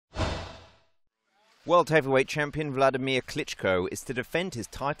World Heavyweight champion Vladimir Klitschko is to defend his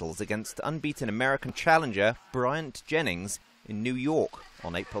titles against unbeaten American challenger Bryant Jennings in New York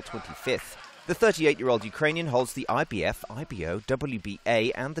on April 25th. The 38-year-old Ukrainian holds the IBF, IBO,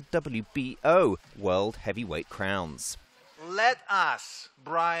 WBA and the WBO World Heavyweight crowns. Let us,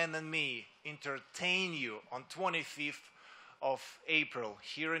 Brian and me, entertain you on 25th of April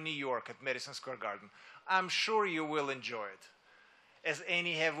here in New York at Madison Square Garden. I'm sure you will enjoy it, as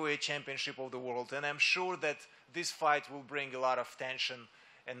any heavyweight championship of the world, and I'm sure that this fight will bring a lot of tension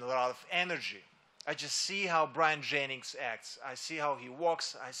and a lot of energy. I just see how Bryant Jennings acts. I see how he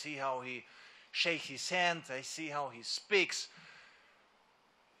walks. I see how he shakes his hand. I see how he speaks.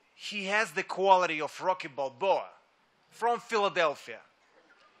 He has the quality of Rocky Balboa from Philadelphia.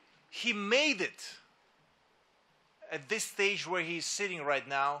 He made it at this stage where he's sitting right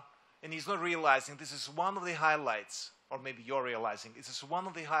now, and he's not realizing this is one of the highlights, or maybe you're realizing this is one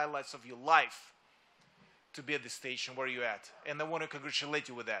of the highlights of your life to be at the station where you're at. And I want to congratulate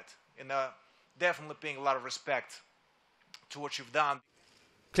you with that. And definitely paying a lot of respect to what you've done.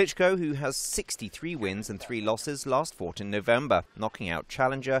 Klitschko, who has 63 wins and 3 losses, last fought in November, knocking out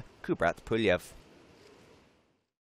challenger Kubrat Pulev.